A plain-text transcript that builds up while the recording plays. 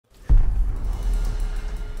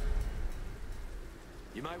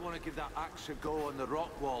You might want to give that axe a go on the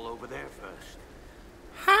rock wall over there first.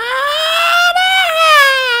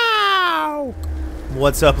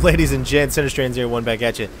 What's up, ladies and gents? CenterStrain01 back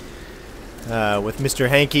at you with Mr.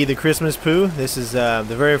 Hanky the Christmas Poo. This is the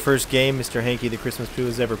very first game Mr. Hanky the Christmas Poo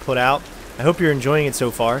has ever put out. I hope you're enjoying it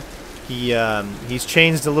so far. He's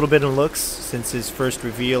changed a little bit in looks since his first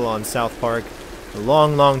reveal on South Park a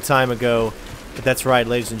long time ago. But that's right,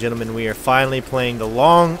 ladies and gentlemen, we are finally playing the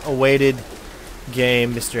long-awaited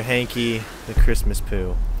game, Mr. Hanky the Christmas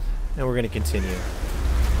Poo. And we're going to continue.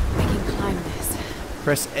 I can climb this.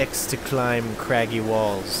 Press X to climb craggy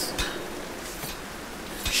walls.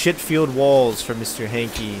 Shit-filled walls for Mr.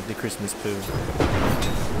 Hanky the Christmas Poo.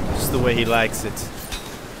 Just the way he likes it.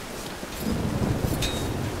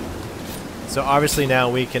 So obviously now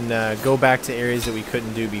we can go back to areas that we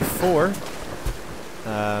couldn't do before.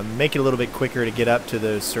 Make it a little bit quicker to get up to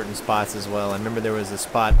those certain spots as well. I remember there was a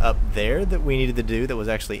spot up there that we needed to do that was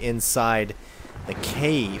actually inside the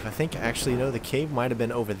cave. I think actually, no, the cave might have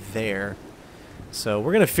been over there. So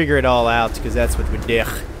we're going to figure it all out because that's what we do.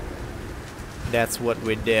 That's what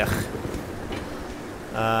we do.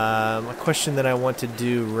 A question that I want to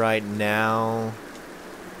do right now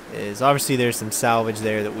is obviously there's some salvage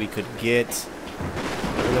there that we could get.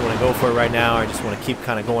 I really want to go for it right now. I just want to keep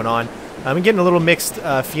kind of going on. I'm getting a little mixed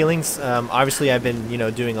feelings. Obviously, I've been,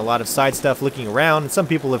 doing a lot of side stuff, looking around. And some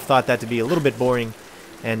people have thought that to be a little bit boring,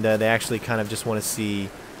 and they actually kind of just want to see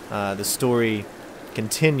the story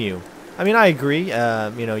continue. I mean, I agree.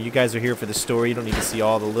 You guys are here for the story. You don't need to see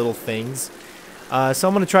all the little things. So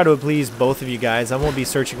I'm going to try to please both of you guys. I won't be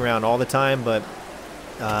searching around all the time, but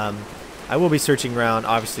I will be searching around,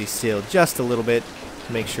 obviously, still just a little bit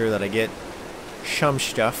to make sure that I get some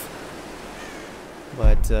stuff.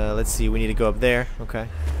 But let's see, we need to go up there. Okay.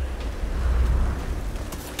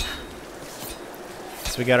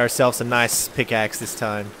 So we got ourselves a nice pickaxe this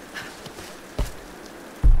time.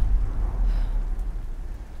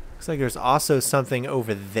 Looks like there's also something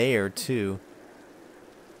over there too.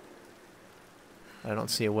 I don't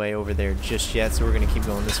see a way over there just yet, so we're going to keep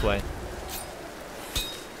going this way.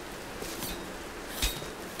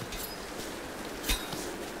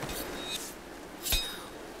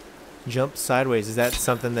 Jump sideways. Is that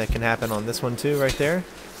something that can happen on this one too, right there?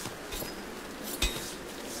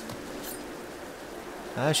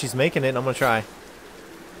 She's making it. I'm going to try.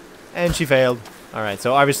 And she failed. Alright,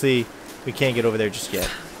 so obviously we can't get over there just yet.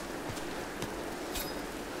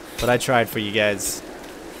 But I tried for you guys.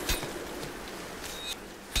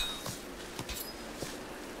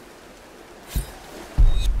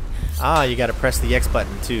 Ah, you got to press the X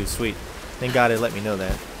button too. Sweet. Thank God it let me know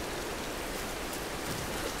that.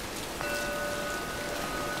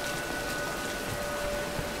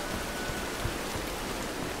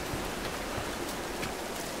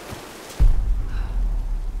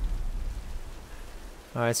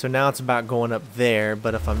 Alright, so now it's about going up there,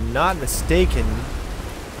 but if I'm not mistaken,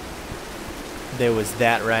 there was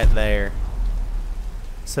that right there.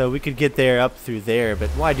 So we could get there up through there, but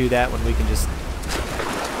why do that when we can just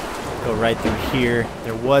go right through here?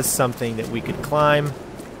 There was something that we could climb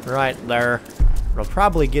right there. It'll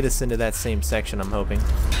probably get us into that same section, I'm hoping.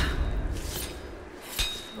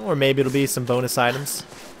 Or maybe it'll be some bonus items.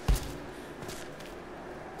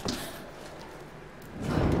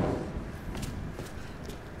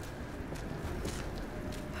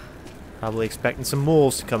 Probably expecting some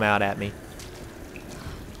moles to come out at me.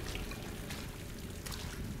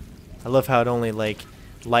 I love how it only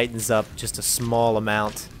lightens up just a small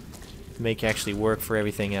amount to make it actually work for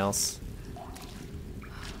everything else.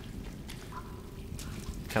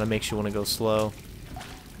 Kind of makes you want to go slow.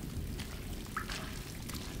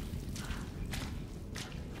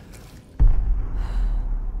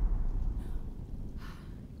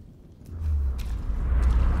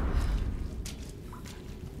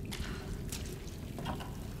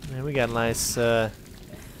 And we got a nice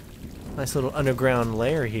little underground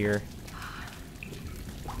lair here.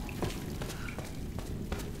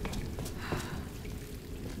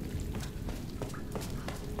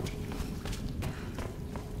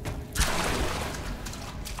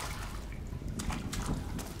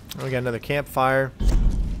 We got another campfire.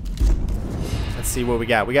 Let's see what we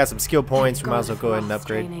got. We got some skill points. We might as well go ahead and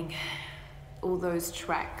upgrade. Training. All those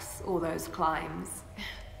treks, all those climbs.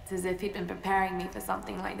 It's as if he'd been preparing me for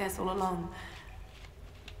something like this all along.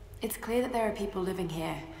 It's clear that there are people living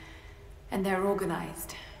here, and they're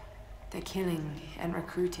organized. They're killing and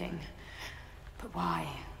recruiting. But why?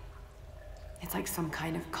 It's like some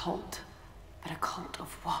kind of cult. But a cult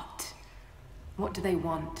of what? What do they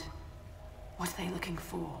want? What are they looking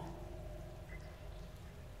for?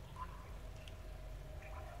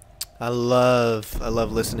 I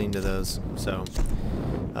love listening to those. So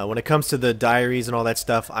when it comes to the diaries and all that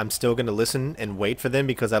stuff, I'm still going to listen and wait for them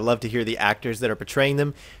because I love to hear the actors that are portraying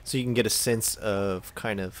them, so you can get a sense of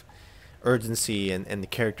kind of urgency and the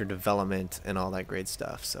character development and all that great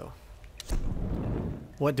stuff. So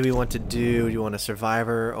what do we want to do? Do you want a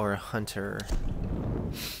survivor or a hunter?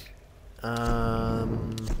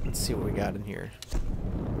 Let's see what we got in here.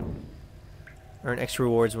 Earn extra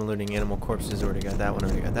rewards when looting animal corpses. Already got that one.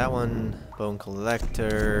 Already got that one. Bone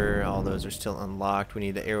collector. All those are still unlocked. We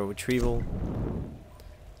need the arrow retrieval.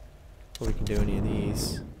 Before we can do any of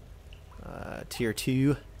these. Tier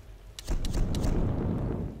 2.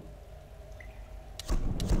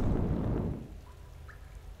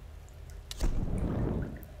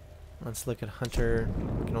 Let's look at hunter.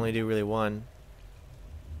 We can only do really one.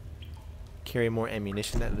 Carry more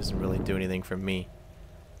ammunition. That doesn't really do anything for me.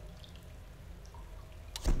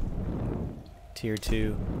 Tier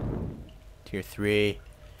 2. Tier 3.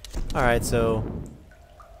 Alright, so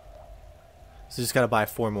just gotta buy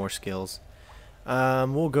 4 more skills.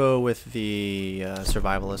 We'll go with the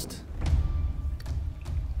survivalist.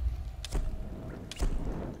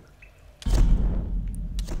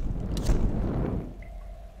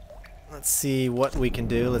 Let's see what we can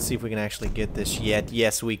do. Let's see if we can actually get this yet.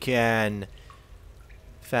 Yes, we can.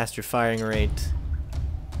 Faster firing rate.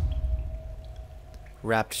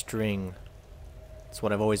 Wrapped string. That's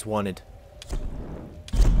what I've always wanted.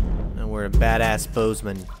 And we're a badass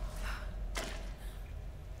bowsman.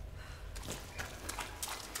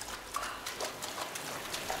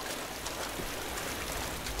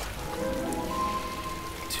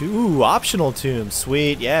 Ooh, optional tombs.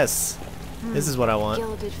 Sweet, yes. This is what I want.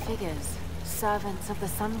 Gilded figures, servants of the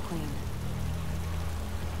Sun Queen.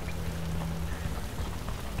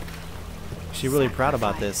 She's really proud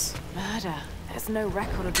about this. Murder. There's no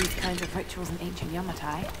record of these kinds of rituals in ancient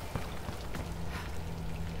Yamatai.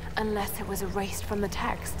 Unless it was erased from the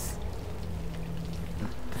texts.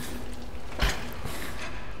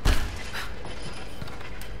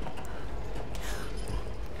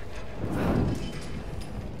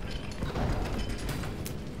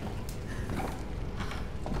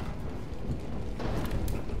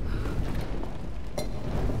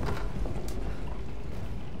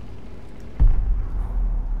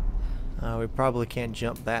 We probably can't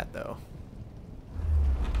jump that though.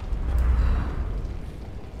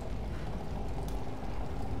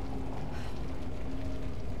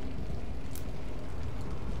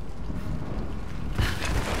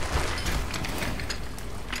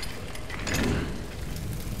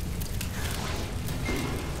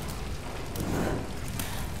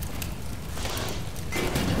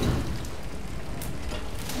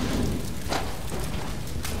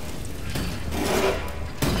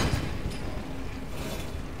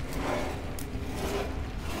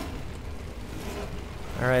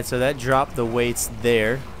 Alright, so that dropped the weights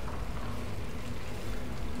there.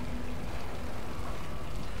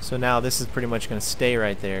 So now this is pretty much going to stay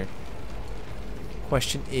right there.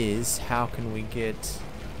 Question is, how can we get...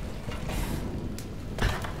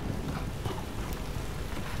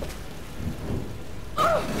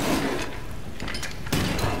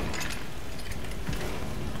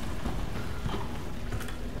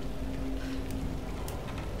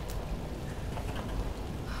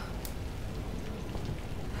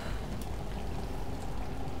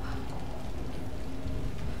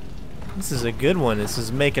 This is a good one. This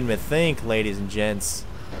is making me think, ladies and gents.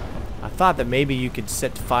 I thought that maybe you could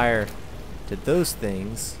set fire to those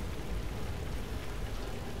things.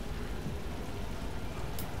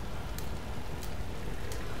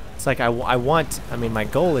 It's like I mean, my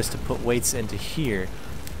goal is to put weights into here,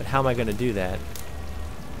 but how am I going to do that?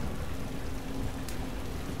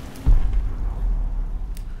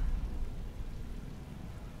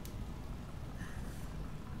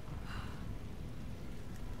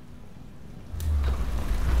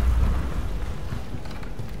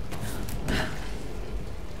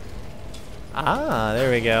 Ah,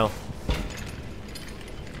 there we go.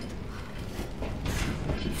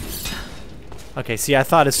 Okay, see, I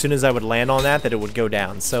thought as soon as I would land on that it would go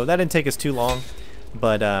down. So that didn't take us too long,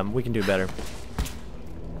 but we can do better.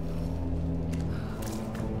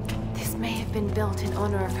 This may have been built in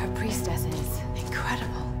honor of her priestesses.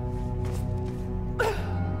 Incredible.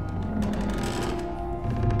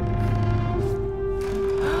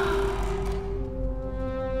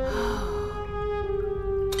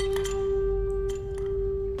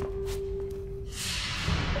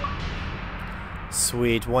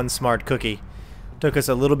 Sweet, one smart cookie. Took us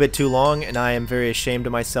a little bit too long, and I am very ashamed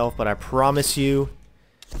of myself, but I promise you,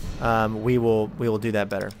 we will do that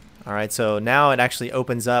better. All right, so now it actually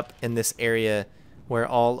opens up in this area where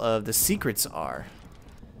all of the secrets are.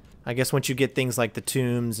 I guess once you get things like the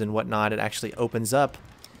tombs and whatnot, it actually opens up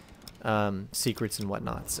secrets and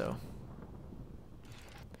whatnot. So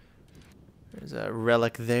there's a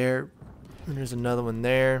relic there, and there's another one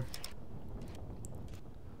there.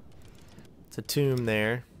 It's a tomb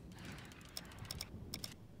there.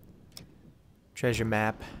 Treasure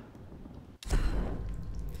map.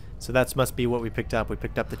 So that must be what we picked up. We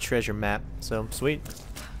picked up the treasure map. So sweet.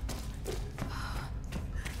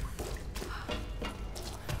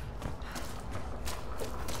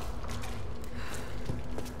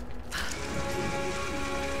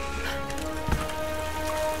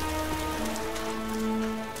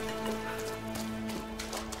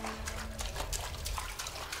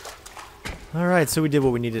 Alright, so we did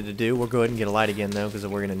what we needed to do. We'll go ahead and get a light again, though, because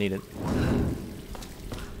we're going to need it.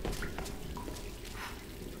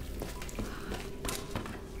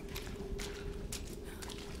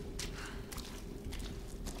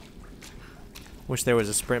 Wish there was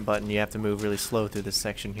a sprint button. You have to move really slow through this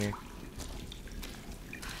section here.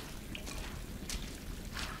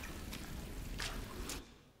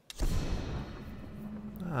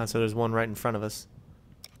 Ah, so there's one right in front of us.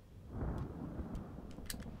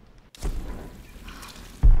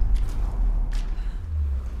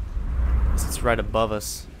 It's right above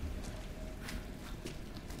us.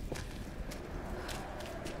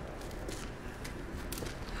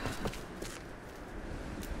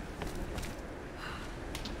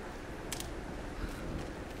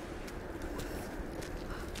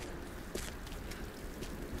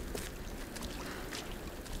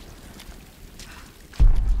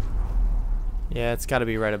 Yeah, it's got to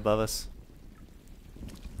be right above us.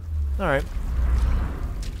 Alright.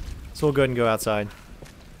 So we'll go ahead and go outside.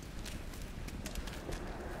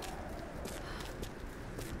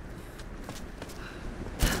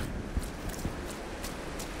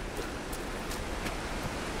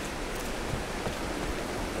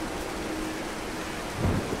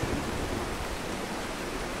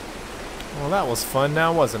 Well, that was fun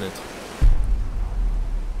now, wasn't it?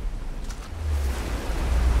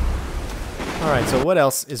 Alright, so what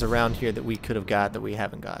else is around here that we could have got that we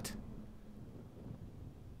haven't got?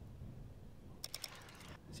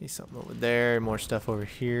 See something over there, more stuff over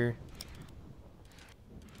here.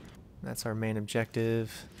 That's our main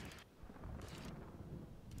objective.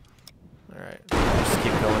 Alright, just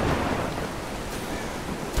keep going.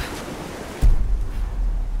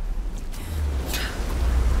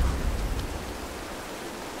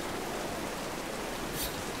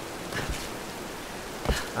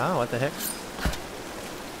 Oh, what the heck?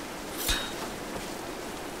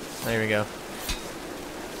 There we go.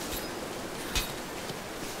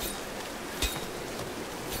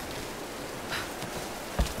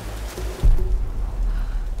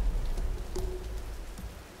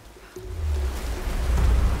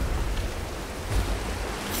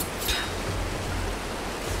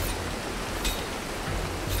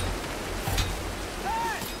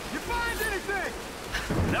 Hey! You find anything?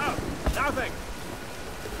 No, nothing.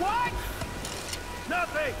 What?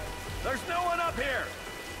 Nothing! There's no one up here!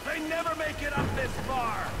 They never make it up this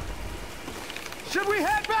far! Should we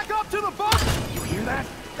head back up to the boat? You hear that?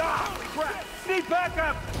 Ah, crap! Need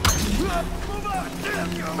backup! Move on!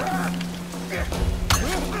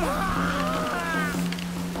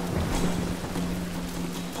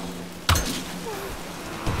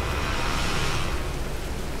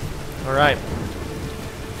 All right.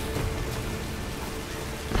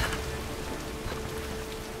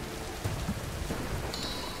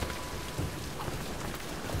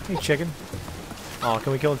 Hey, chicken. Oh,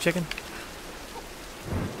 can we kill the chicken?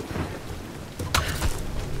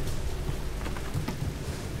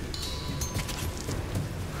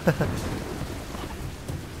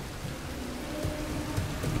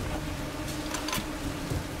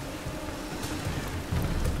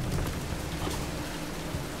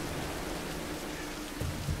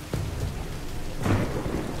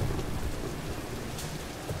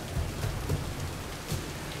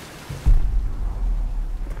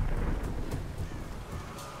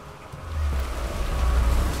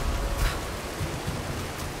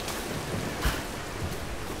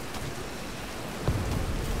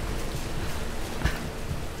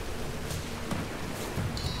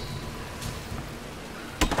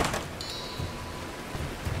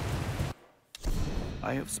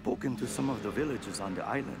 I have spoken to some of the villagers on the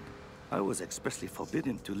island. I was expressly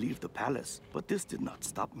forbidden to leave the palace, but this did not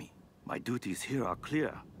stop me. My duties here are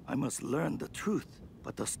clear. I must learn the truth,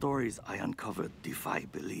 but the stories I uncovered defy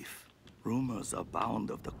belief. Rumors abound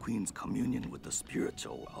of the Queen's communion with the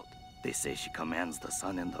spiritual world. They say she commands the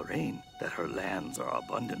sun and the rain, that her lands are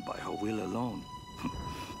abundant by her will alone.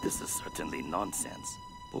 This This is certainly nonsense.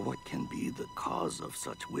 But what can be the cause of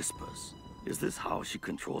such whispers? Is this how she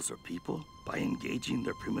controls her people? By engaging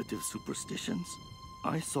their primitive superstitions?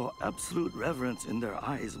 I saw absolute reverence in their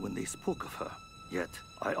eyes when they spoke of her. Yet,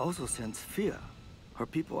 I also sense fear. Her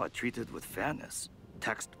people are treated with fairness,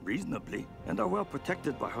 taxed reasonably, and are well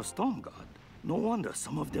protected by her storm god. No wonder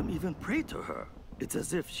some of them even pray to her. It's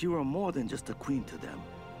as if she were more than just a queen to them.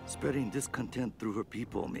 Spreading discontent through her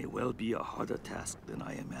people may well be a harder task than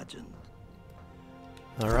I imagined.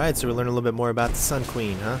 Alright, so we learned a little bit more about the Sun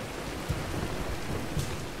Queen, huh?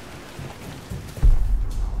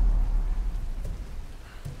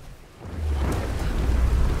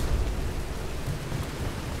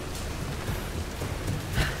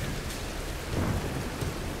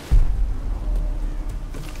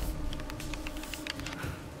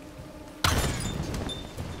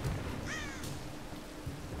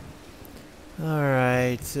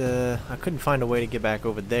 Alright, I couldn't find a way to get back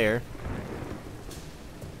over there.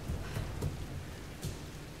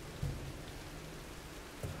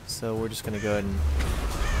 So we're just gonna go ahead and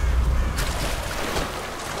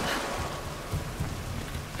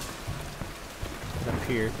get up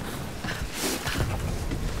here.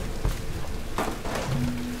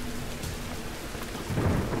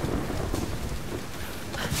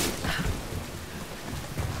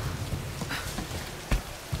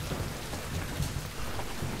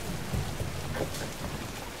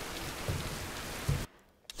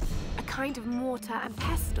 A kind of mortar and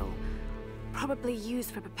pestle, probably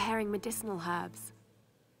used for preparing medicinal herbs.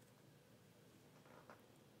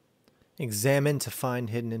 Examine to find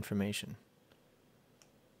hidden information.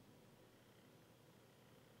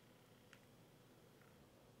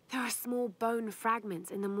 There are small bone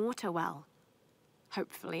fragments in the mortar well.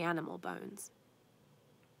 Hopefully animal bones.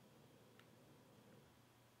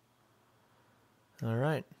 All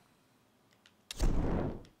right.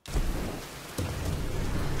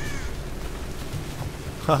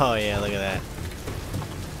 Oh yeah, look at that.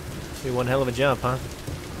 Be one hell of a jump, huh?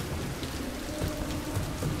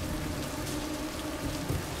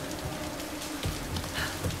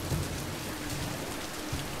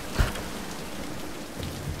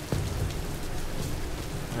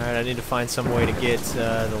 Alright, I need to find some way to get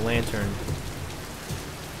the lantern.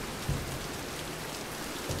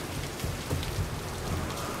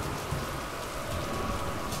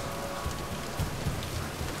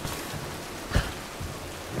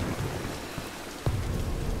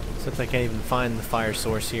 Except I can't even find the fire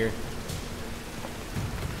source here.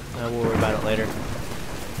 We'll worry about it later.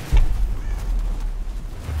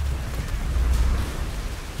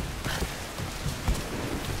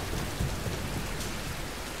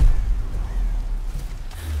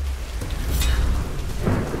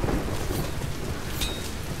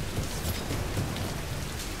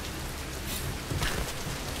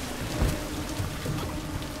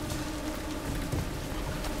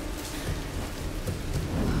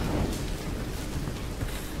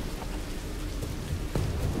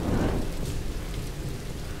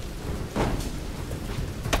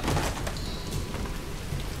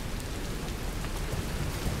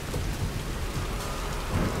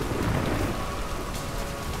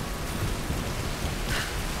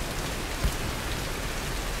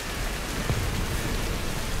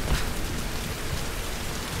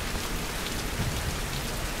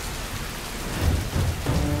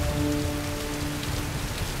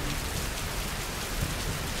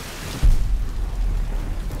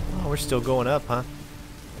 We're still going up, huh?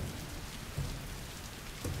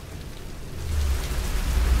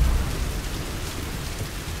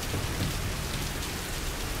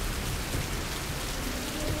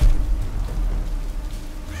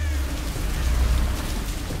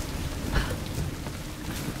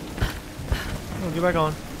 Oh, get back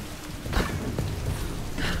on.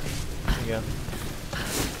 There you go.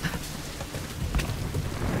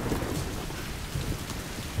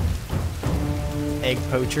 Egg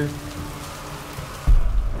poacher.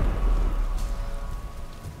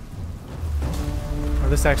 Well,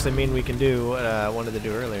 this actually means we can do what I wanted to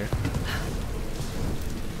do earlier.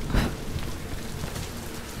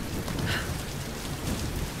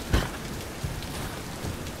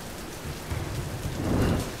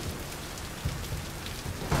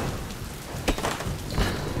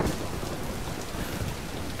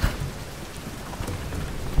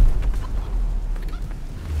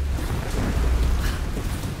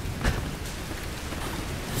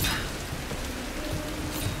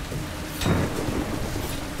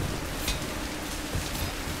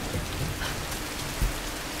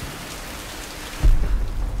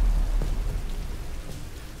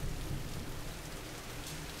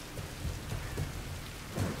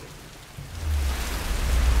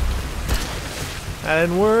 That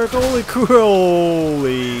didn't work.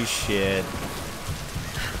 Holy shit.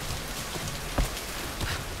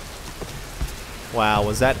 Wow,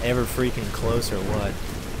 was that ever freaking close or what?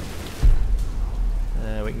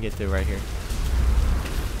 We can get through right here.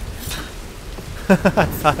 I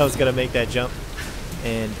thought I was gonna make that jump,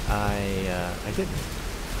 and I didn't.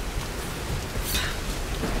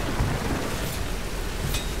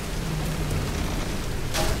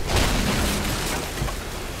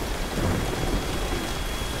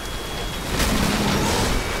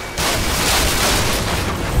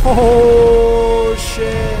 Oh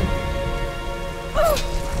shit!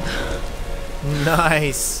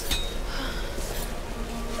 Nice.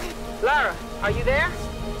 Lara, are you there?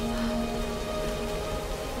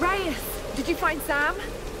 Reyes, did you find Sam?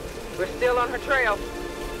 We're still on her trail.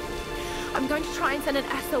 I'm going to try and send an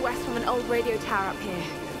SOS from an old radio tower up here.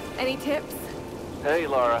 Any tips? Hey,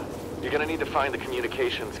 Lara. You're gonna need to find the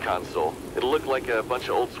communications console. It'll look like a bunch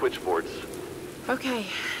of old switchboards. Okay,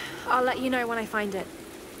 I'll let you know when I find it.